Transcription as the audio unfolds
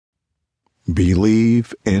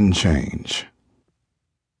Believe in change.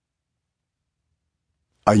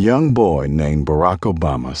 A young boy named Barack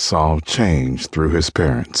Obama saw change through his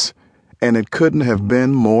parents, and it couldn't have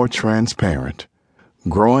been more transparent.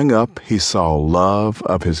 Growing up, he saw love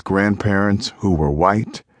of his grandparents who were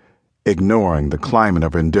white, ignoring the climate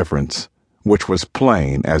of indifference, which was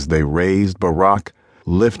plain as they raised Barack,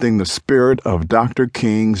 lifting the spirit of Dr.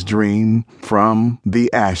 King's dream from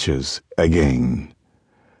the ashes again.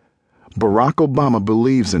 Barack Obama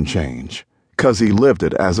believes in change because he lived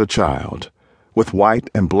it as a child, with white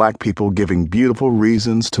and black people giving beautiful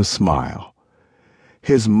reasons to smile.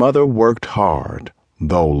 His mother worked hard,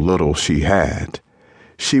 though little she had.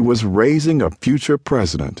 She was raising a future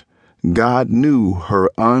president. God knew her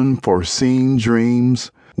unforeseen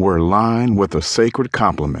dreams were lined with a sacred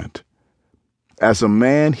compliment. As a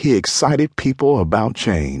man, he excited people about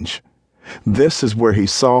change. This is where he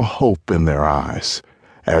saw hope in their eyes,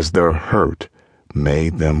 as their hurt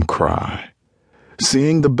made them cry.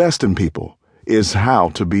 Seeing the best in people is how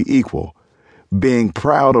to be equal. Being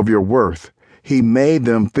proud of your worth, he made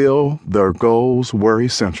them feel their goals were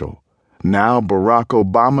essential. Now Barack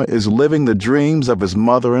Obama is living the dreams of his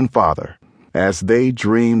mother and father, as they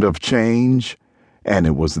dreamed of change, and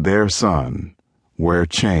it was their son where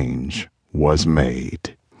change was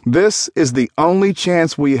made. This is the only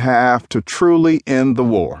chance we have to truly end the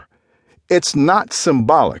war. It's not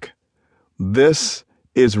symbolic. This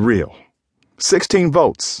is real. 16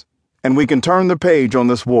 votes, and we can turn the page on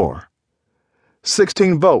this war.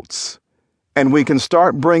 16 votes, and we can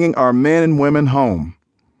start bringing our men and women home.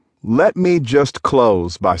 Let me just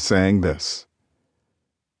close by saying this.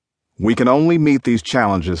 We can only meet these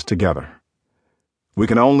challenges together. We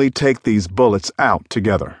can only take these bullets out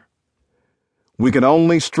together. We can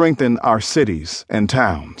only strengthen our cities and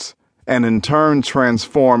towns, and in turn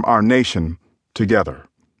transform our nation together.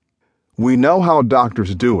 We know how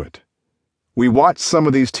doctors do it. We watch some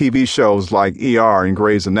of these TV shows like ER and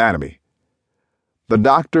Grey's Anatomy. The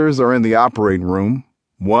doctors are in the operating room.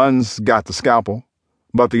 One's got the scalpel,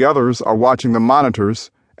 but the others are watching the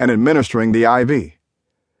monitors and administering the IV.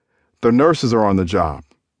 The nurses are on the job.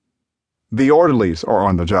 The orderlies are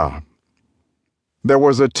on the job. There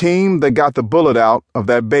was a team that got the bullet out of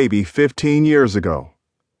that baby 15 years ago.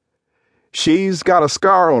 She's got a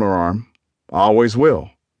scar on her arm, always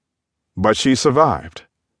will, but she survived.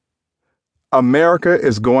 America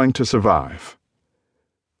is going to survive.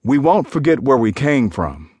 We won't forget where we came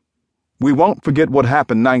from. We won't forget what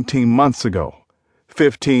happened 19 months ago,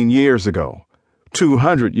 15 years ago,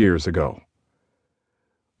 200 years ago.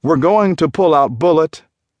 We're going to pull out bullet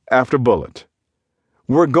after bullet.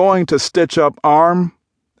 We're going to stitch up arm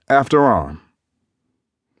after arm.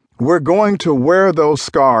 We're going to wear those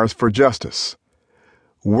scars for justice.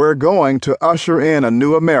 We're going to usher in a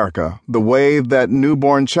new America the way that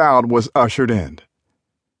newborn child was ushered in.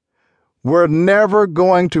 We're never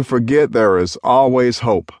going to forget there is always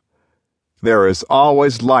hope. There is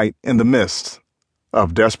always light in the midst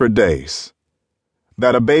of desperate days.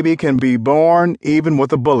 That a baby can be born even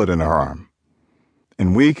with a bullet in her arm.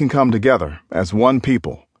 And we can come together as one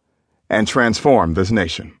people and transform this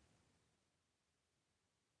nation.